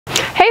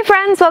Hey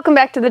friends, welcome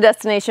back to the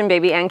Destination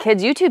Baby and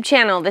Kids YouTube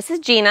channel. This is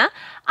Gina.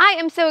 I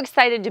am so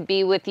excited to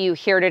be with you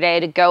here today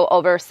to go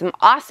over some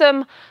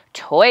awesome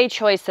toy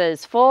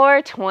choices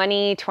for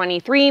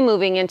 2023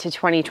 moving into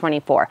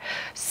 2024.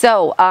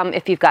 So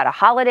if you've got a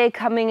holiday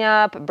coming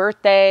up,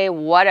 birthday,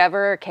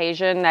 whatever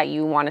occasion that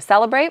you want to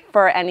celebrate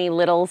for any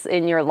littles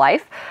in your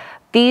life,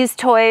 these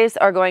toys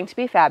are going to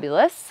be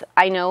fabulous.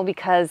 I know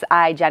because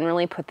I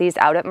generally put these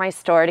out at my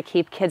store to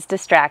keep kids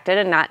distracted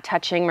and not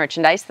touching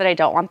merchandise that I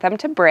don't want them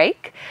to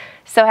break.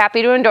 So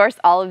happy to endorse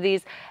all of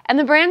these. And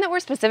the brand that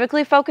we're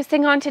specifically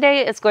focusing on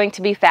today is going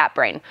to be Fat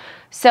Brain.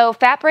 So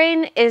Fat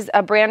Brain is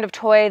a brand of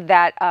toy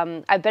that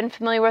I've been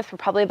familiar with for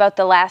probably about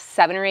the last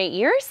 7 or 8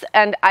 years,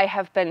 and I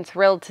have been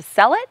thrilled to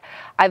sell it.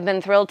 I've been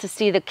thrilled to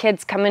see the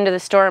kids come into the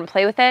store and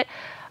play with it.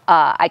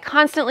 I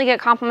constantly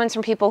get compliments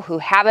from people who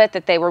have it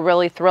that they were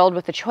really thrilled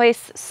with the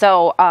choice.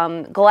 So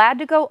glad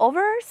to go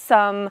over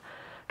some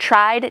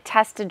tried,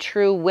 tested,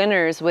 true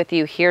winners with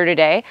you here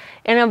today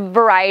in a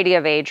variety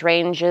of age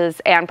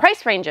ranges and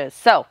price ranges.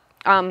 So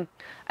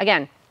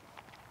again,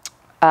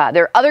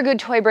 there are other good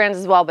toy brands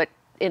as well, but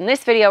in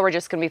this video, we're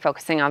just going to be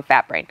focusing on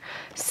Fat Brain.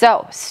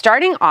 So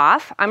starting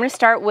off, I'm going to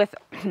start with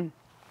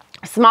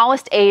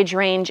smallest age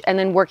range and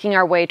then working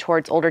our way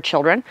towards older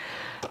children.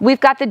 We've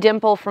got the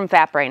Dimple from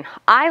Fat Brain.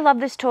 I love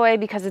this toy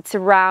because it's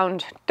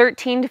around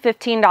 $13 to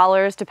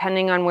 $15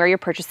 depending on where you're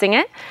purchasing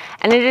it,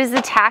 and it is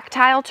a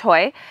tactile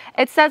toy.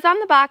 It says on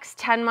the box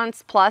 10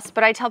 months plus,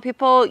 but I tell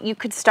people you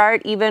could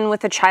start even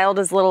with a child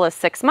as little as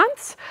 6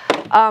 months.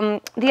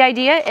 The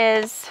idea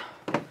is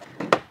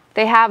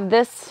they have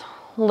this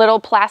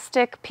little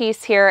plastic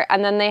piece here,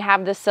 and then they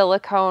have the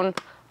silicone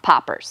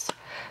poppers.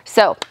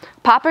 So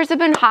poppers have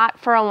been hot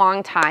for a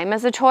long time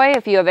as a toy.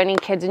 If you have any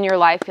kids in your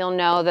life, you'll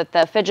know that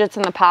the fidgets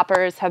and the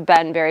poppers have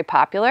been very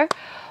popular.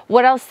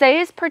 What I'll say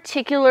is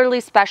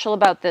particularly special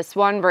about this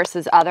one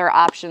versus other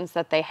options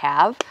that they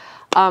have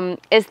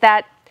is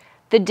that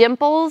the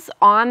dimples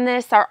on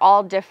this are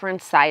all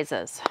different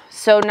sizes.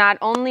 So not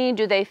only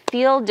do they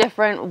feel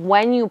different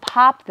when you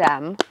pop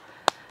them,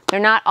 they're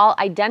not all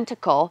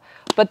identical,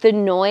 but the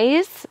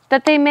noise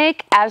that they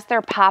make as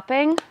they're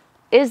popping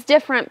is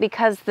different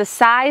because the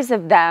size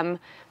of them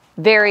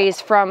varies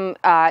from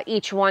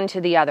each one to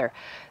the other.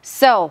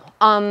 So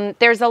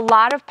there's a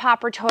lot of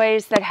popper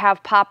toys that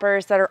have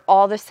poppers that are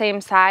all the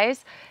same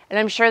size, and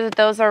I'm sure that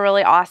those are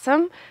really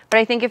awesome. But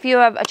I think if you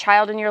have a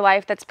child in your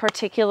life that's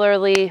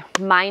particularly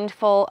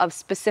mindful of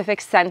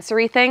specific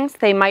sensory things,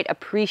 they might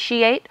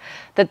appreciate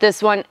that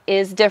this one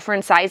is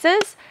different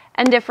sizes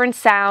and different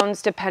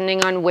sounds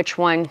depending on which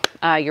one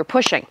you're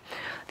pushing.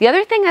 The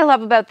other thing I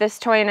love about this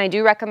toy, and I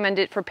do recommend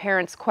it for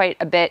parents quite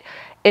a bit,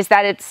 is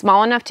that it's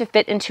small enough to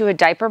fit into a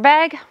diaper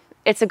bag.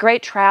 It's a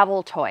great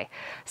travel toy.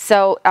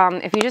 So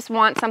if you just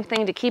want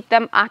something to keep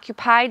them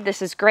occupied,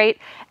 this is great.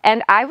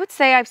 And I would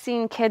say I've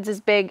seen kids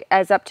as big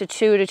as up to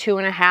 2 to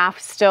 2.5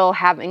 still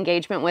have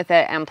engagement with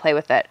it and play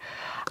with it.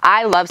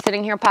 I love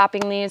sitting here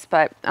popping these,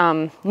 but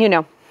you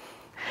know,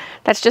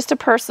 that's just a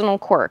personal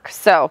quirk.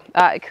 So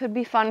it could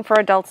be fun for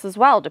adults as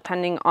well,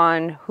 depending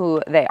on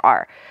who they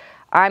are.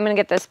 I'm going to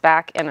get this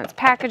back in its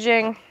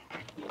packaging,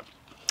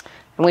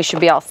 and we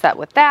should be all set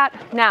with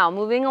that. Now,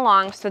 moving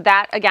along, so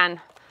that, again,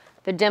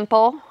 the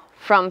Dimple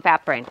from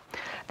Fat Brain.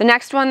 The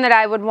next one that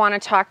I would want to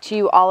talk to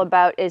you all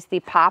about is the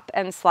Pop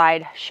and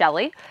Slide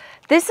Shelly.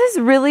 This is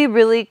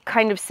really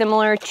kind of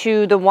similar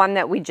to the one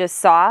that we just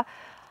saw.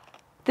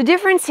 The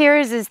difference here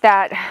is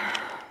that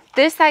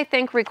this, I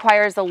think,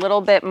 requires a little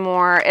bit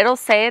more. It'll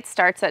say it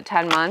starts at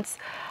 10 months.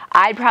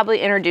 I'd probably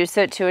introduce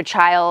it to a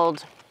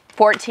child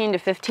 14 to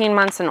 15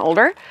 months and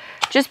older,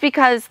 just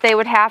because they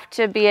would have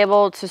to be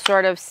able to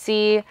sort of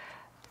see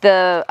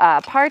the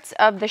parts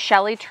of the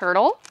Shelly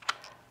turtle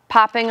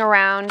popping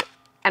around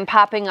and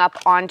popping up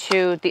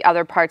onto the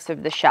other parts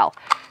of the shell.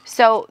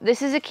 So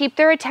this is a keep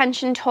their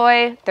attention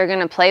toy. They're going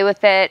to play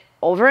with it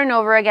over and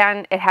over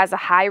again. It has a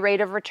high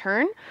rate of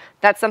return.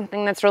 That's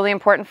something that's really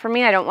important for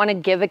me. I don't want to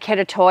give a kid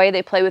a toy,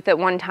 they play with it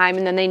one time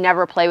and then they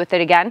never play with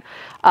it again.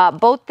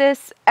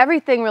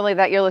 Everything really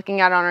that you're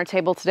looking at on our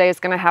table today is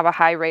going to have a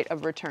high rate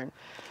of return.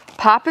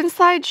 Pop and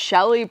Slide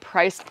Shelly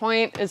price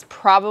point is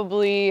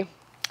probably,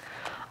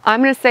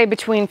 I'm going to say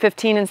between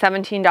 $15 and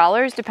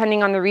 $17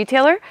 depending on the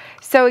retailer.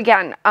 So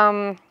again,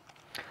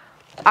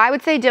 I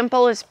would say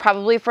Dimple is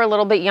probably for a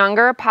little bit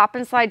younger. Pop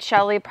and Slide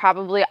Shelly,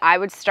 probably I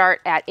would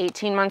start at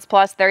 18 months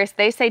plus.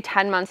 They say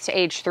 10 months to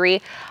age 3.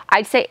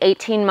 I'd say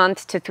 18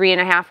 months to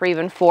 3.5 or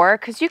even 4,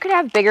 because you could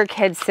have bigger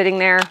kids sitting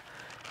there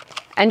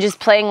and just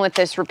playing with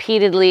this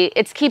repeatedly.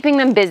 It's keeping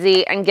them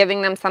busy and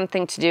giving them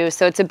something to do.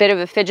 So it's a bit of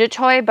a fidget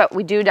toy, but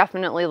we do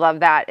definitely love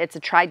that. It's a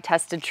tried,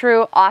 tested,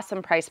 true,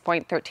 awesome price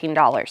point,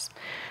 $13.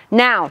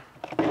 Now,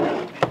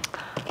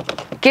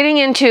 getting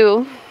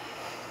into,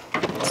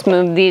 let's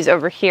move these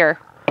over here.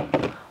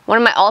 One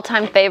of my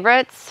all-time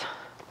favorites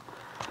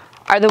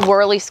are the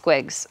Whirly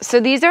Squigs. So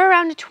these are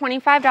around a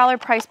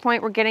 $25 price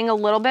point. We're getting a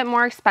little bit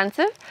more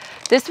expensive.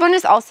 This one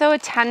is also a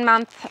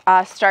 10-month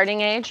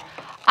starting age.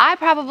 I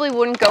probably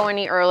wouldn't go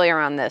any earlier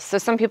on this. So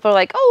some people are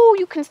like, oh,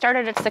 you can start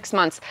it at 6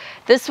 months.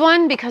 This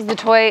one, because the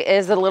toy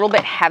is a little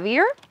bit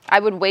heavier, I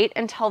would wait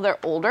until they're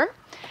older.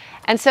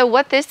 And so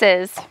what this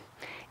is,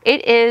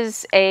 it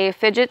is a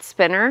fidget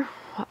spinner.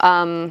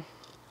 And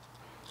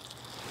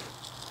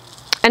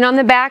on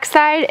the back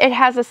side, it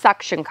has a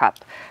suction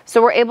cup.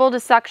 So we're able to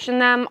suction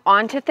them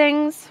onto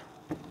things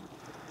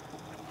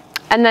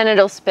and then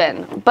it'll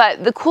spin.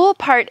 But the cool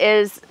part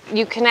is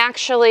you can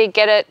actually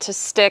get it to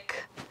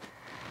stick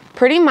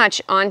pretty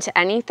much onto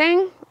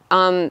anything.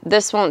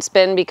 This won't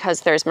spin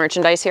because there's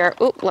merchandise here.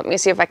 Ooh, let me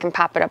see if I can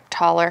pop it up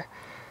taller.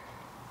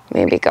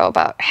 Maybe go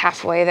about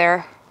halfway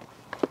there.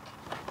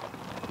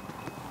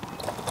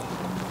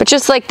 But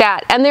just like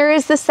that. And there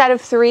is the set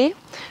of 3.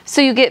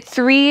 So you get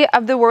 3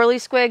 of the Whirly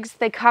Squigs.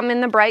 They come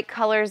in the bright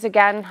colors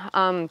again.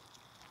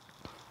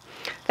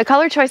 The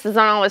color choices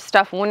on all this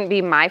stuff wouldn't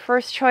be my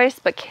first choice,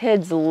 but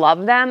kids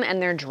love them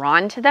and they're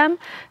drawn to them.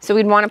 So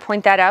we'd want to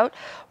point that out.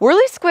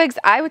 Whirly Squigs,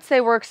 I would say,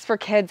 works for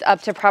kids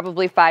up to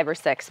probably 5 or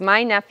 6.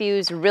 My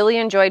nephews really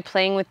enjoyed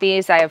playing with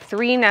these. I have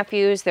 3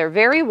 nephews. They're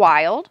very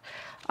wild.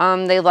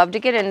 They love to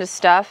get into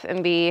stuff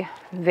and be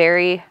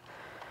very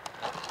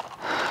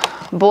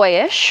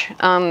boyish.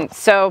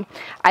 So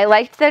I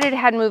liked that it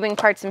had moving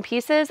parts and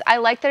pieces. I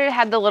liked that it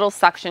had the little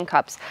suction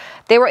cups.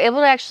 They were able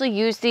to actually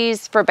use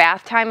these for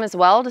bath time as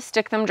well, to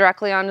stick them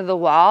directly onto the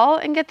wall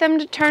and get them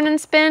to turn and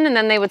spin, and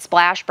then they would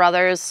splash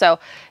brothers. So,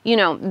 you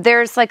know,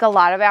 there's like a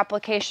lot of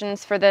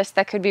applications for this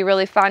that could be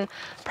really fun.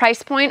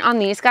 Price point on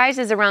these guys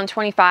is around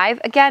 $25.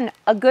 Again,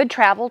 a good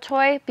travel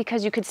toy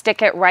because you could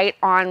stick it right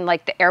on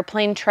like the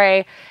airplane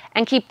tray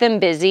and keep them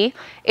busy.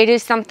 It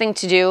is something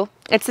to do.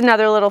 It's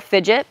another little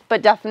fidget,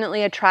 but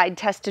definitely a tried,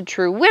 tested,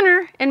 true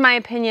winner, in my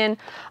opinion.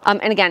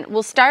 And again,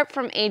 we'll start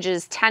from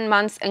ages 10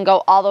 months and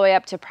go all the way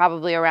up to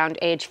probably around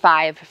age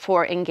 5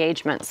 for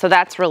engagement. So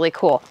that's really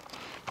cool.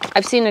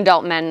 I've seen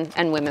adult men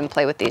and women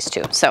play with these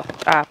too. So,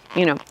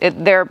 you know,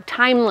 they're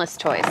timeless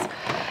toys.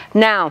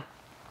 Now,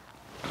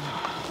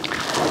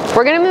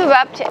 we're gonna move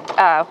up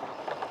to,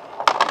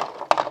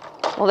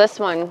 well, this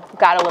one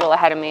got a little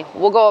ahead of me.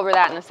 We'll go over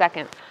that in a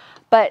second.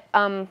 But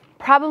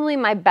probably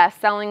my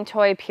best-selling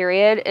toy,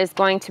 period, is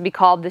going to be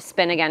called the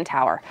Spin Again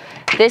Tower.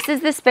 This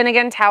is the Spin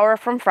Again Tower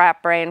from Frat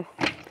Brain.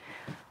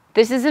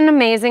 This is an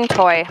amazing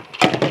toy.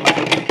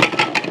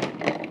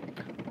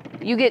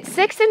 You get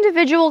 6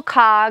 individual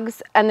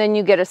cogs, and then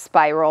you get a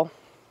spiral,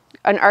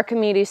 an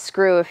Archimedes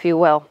screw, if you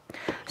will.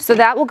 So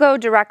that will go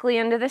directly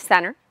into the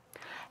center.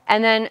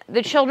 And then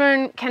the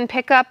children can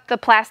pick up the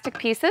plastic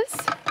pieces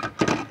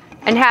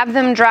and have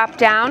them drop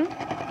down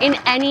in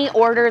any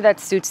order that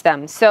suits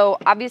them. So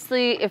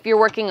obviously, if you're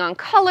working on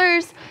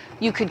colors,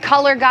 you could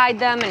color guide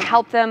them and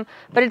help them,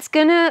 but it's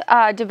gonna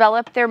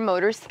develop their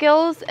motor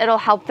skills. It'll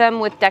help them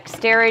with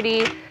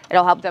dexterity.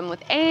 It'll help them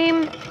with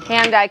aim,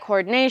 hand-eye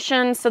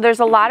coordination. So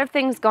there's a lot of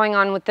things going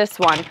on with this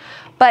one.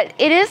 But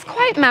it is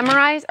quite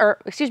mesmerizing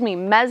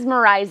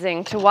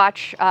to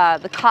watch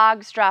the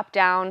cogs drop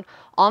down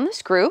on the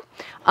screw,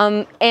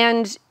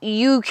 and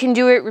you can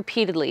do it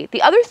repeatedly.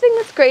 The other thing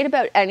that's great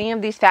about any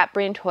of these Fat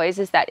Brain toys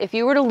is that if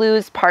you were to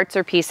lose parts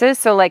or pieces,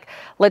 so like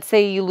let's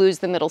say you lose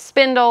the middle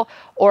spindle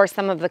or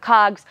some of the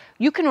cogs,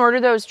 you can order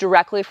those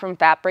directly from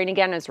Fat Brain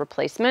again as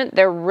replacement.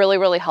 They're really,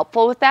 really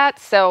helpful with that.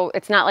 So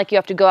it's not like you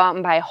have to go out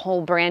and buy a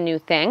whole brand new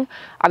thing.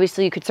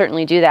 Obviously you could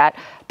certainly do that,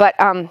 but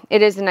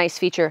it is a nice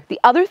feature. The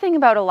other thing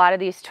about a lot of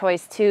these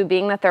toys too,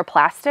 being that they're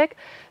plastic,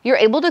 you're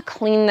able to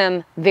clean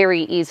them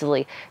very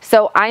easily.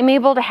 So I'm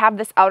able to have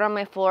this out on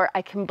my floor.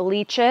 I can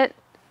bleach it,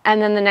 and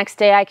then the next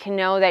day I can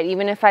know that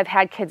even if I've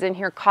had kids in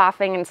here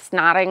coughing and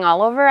snotting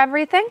all over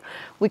everything,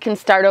 we can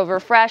start over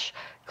fresh,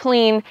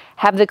 clean,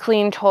 have the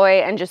clean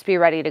toy, and just be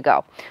ready to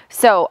go.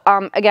 So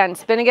again,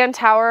 Spin Again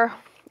Tower,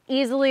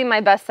 easily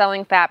my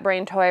best-selling Fat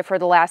Brain toy for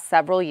the last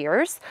several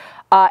years.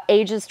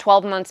 Ages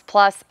 12 months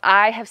plus.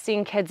 I have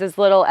seen kids as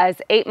little as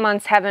 8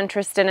 months have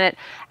interest in it,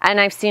 and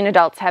I've seen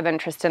adults have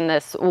interest in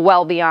this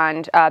well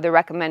beyond the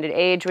recommended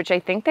age, which I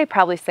think they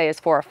probably say is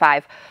 4 or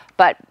 5.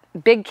 But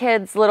big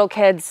kids, little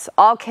kids,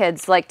 all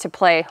kids like to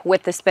play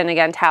with the Spin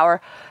Again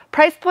Tower.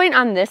 Price point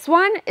on this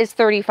one is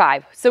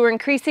 $35. So we're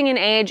increasing in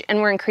age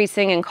and we're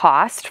increasing in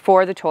cost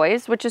for the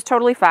toys, which is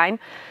totally fine.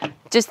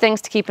 Just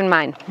things to keep in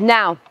mind.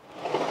 Now,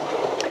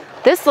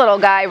 this little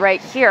guy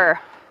right here,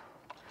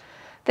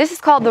 this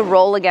is called the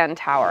Roll Again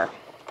Tower.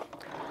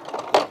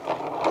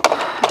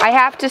 I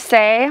have to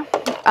say,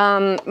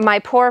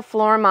 my poor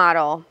floor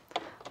model,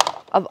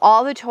 of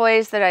all the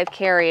toys that I've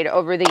carried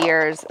over the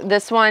years,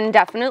 this one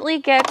definitely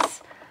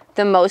gets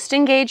the most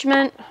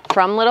engagement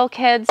from little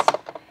kids.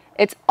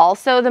 It's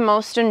also the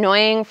most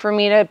annoying for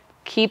me to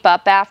keep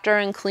up after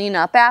and clean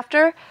up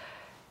after.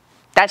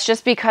 That's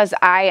just because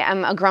I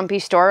am a grumpy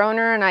store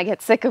owner and I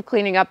get sick of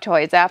cleaning up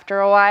toys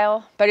after a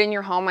while. But in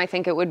your home, I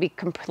think it would be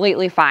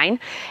completely fine.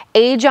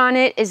 Age on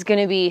it is going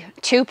to be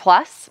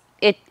 2+.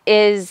 it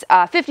is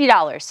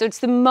 $50. So it's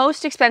the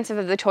most expensive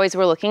of the toys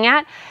we're looking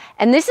at.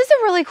 And this is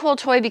a really cool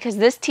toy because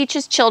this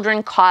teaches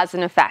children cause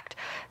and effect.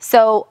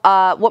 So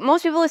what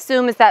most people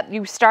assume is that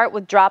you start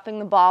with dropping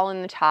the ball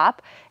in the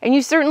top, and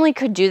you certainly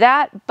could do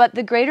that, but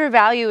the greater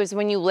value is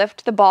when you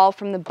lift the ball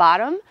from the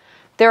bottom.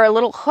 There are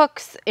little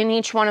hooks in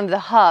each one of the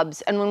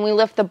hubs, and when we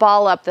lift the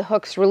ball up, the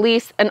hooks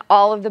release and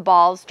all of the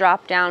balls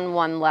drop down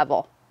one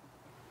level.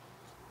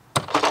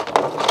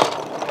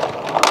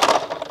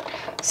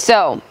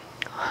 So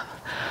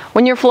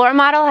when your floor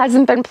model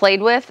hasn't been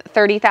played with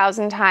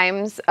 30,000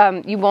 times,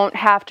 you won't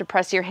have to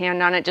press your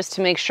hand on it just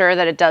to make sure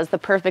that it does the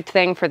perfect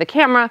thing for the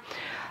camera.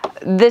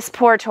 This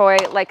poor toy,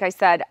 like I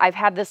said, I've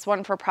had this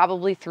one for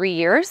probably 3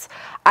 years.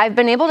 I've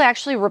been able to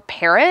actually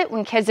repair it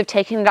when kids have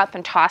taken it up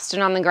and tossed it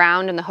on the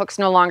ground and the hooks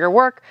no longer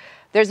work.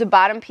 There's a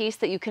bottom piece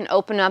that you can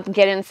open up,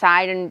 get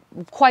inside, and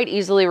quite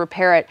easily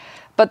repair it.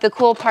 But the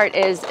cool part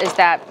is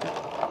that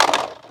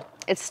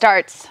it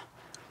starts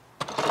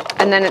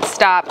and then it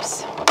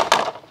stops.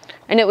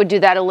 And it would do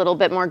that a little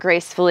bit more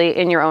gracefully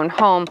in your own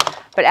home.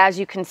 But as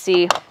you can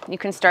see, you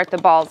can start the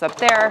balls up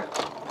there,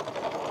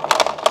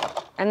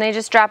 and they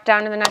just drop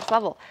down to the next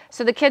level.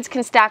 So the kids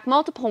can stack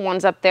multiple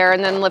ones up there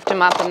and then lift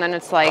them up, and then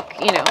it's like,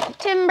 you know,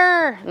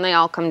 timber, and they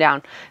all come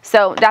down.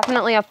 So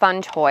definitely a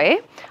fun toy.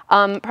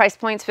 Price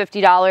point's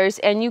 $50,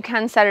 and you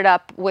can set it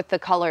up with the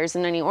colors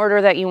in any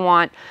order that you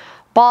want.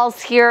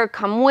 Balls here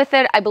come with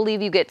it. I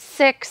believe you get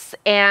 6,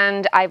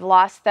 and I've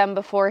lost them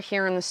before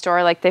here in the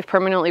store. Like, they've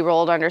permanently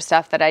rolled under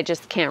stuff that I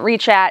just can't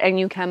reach at, and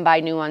you can buy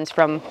new ones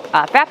from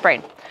Fat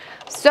Brain.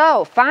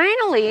 So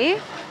finally,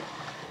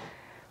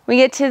 we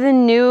get to the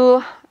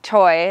new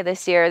toy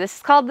this year. This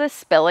is called the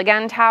Spill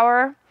Again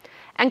Tower.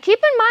 And keep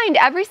in mind,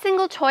 every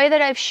single toy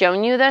that I've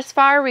shown you thus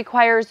far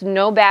requires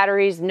no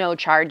batteries, no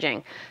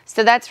charging.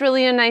 So that's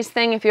really a nice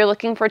thing if you're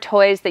looking for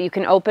toys that you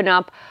can open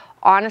up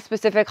on a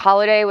specific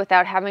holiday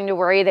without having to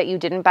worry that you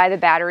didn't buy the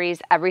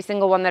batteries. Every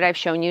single one that I've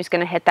shown you is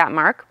going to hit that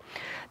mark.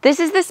 This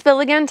is the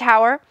Spill Again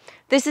Tower.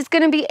 This is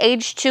going to be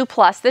age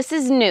 2+. This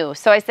is new.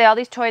 So I say all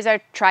these toys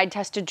are tried,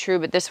 tested, true,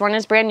 but this one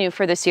is brand new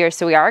for this year.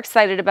 So we are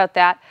excited about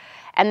that.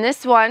 And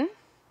this one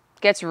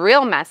gets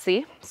real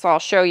messy. So I'll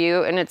show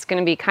you, and it's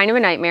going to be kind of a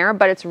nightmare,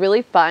 but it's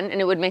really fun,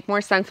 and it would make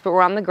more sense if it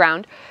were on the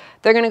ground.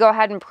 They're going to go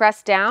ahead and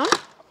press down.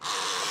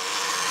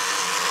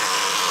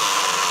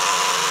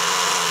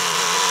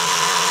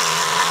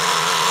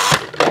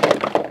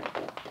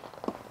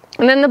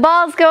 And then the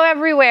balls go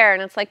everywhere,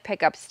 and it's like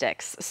pickup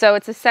sticks. So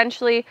it's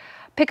essentially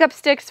pickup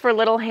sticks for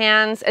little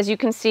hands. As you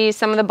can see,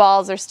 some of the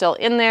balls are still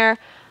in there.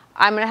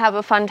 I'm gonna have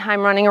a fun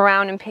time running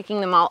around and picking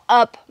them all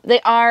up.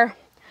 They are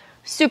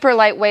super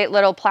lightweight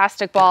little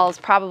plastic balls,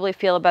 probably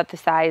feel about the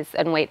size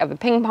and weight of a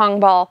ping pong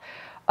ball.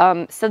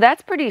 So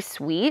that's pretty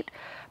sweet.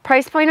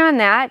 Price point on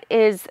that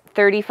is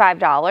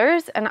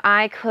 $35, and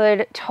I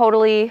could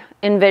totally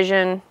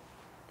envision,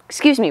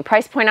 excuse me,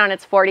 price point on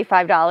it's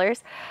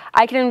 $45.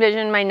 I can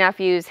envision my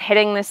nephews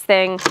hitting this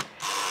thing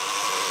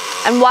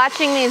and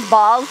watching these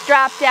balls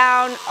drop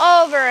down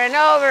over and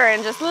over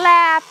and just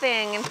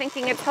laughing and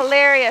thinking it's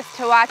hilarious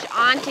to watch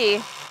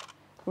Auntie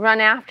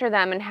run after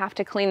them and have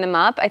to clean them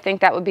up. I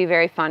think that would be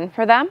very fun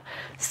for them.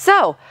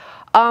 So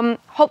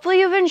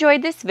hopefully you've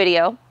enjoyed this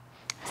video.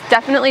 It's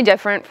definitely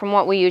different from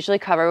what we usually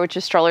cover, which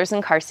is strollers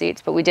and car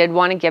seats, but we did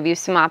want to give you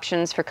some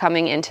options for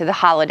coming into the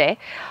holiday.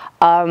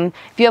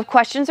 If you have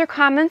questions or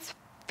comments,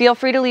 feel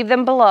free to leave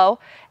them below.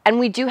 And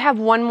we do have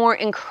one more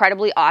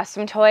incredibly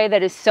awesome toy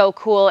that is so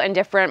cool and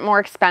different, more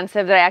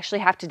expensive, that I actually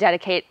have to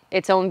dedicate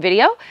its own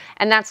video.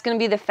 And that's going to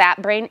be the Fat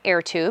Brain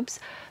air tubes.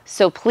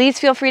 So please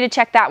feel free to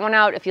check that one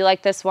out. If you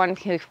like this one,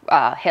 hit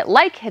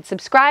like, hit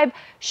subscribe,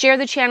 share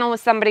the channel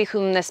with somebody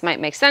whom this might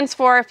make sense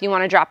for. If you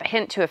want to drop a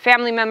hint to a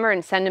family member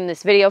and send them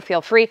this video,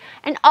 feel free.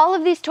 And all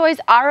of these toys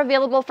are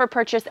available for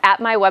purchase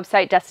at my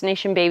website,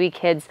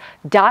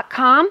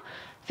 destinationbabykids.com.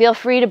 Feel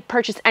free to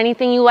purchase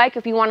anything you like.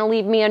 If you want to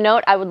leave me a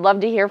note, I would love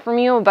to hear from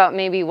you about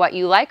maybe what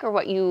you like or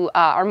what you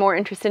are more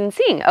interested in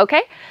seeing,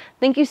 okay?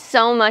 Thank you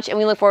so much, and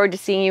we look forward to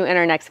seeing you in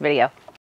our next video.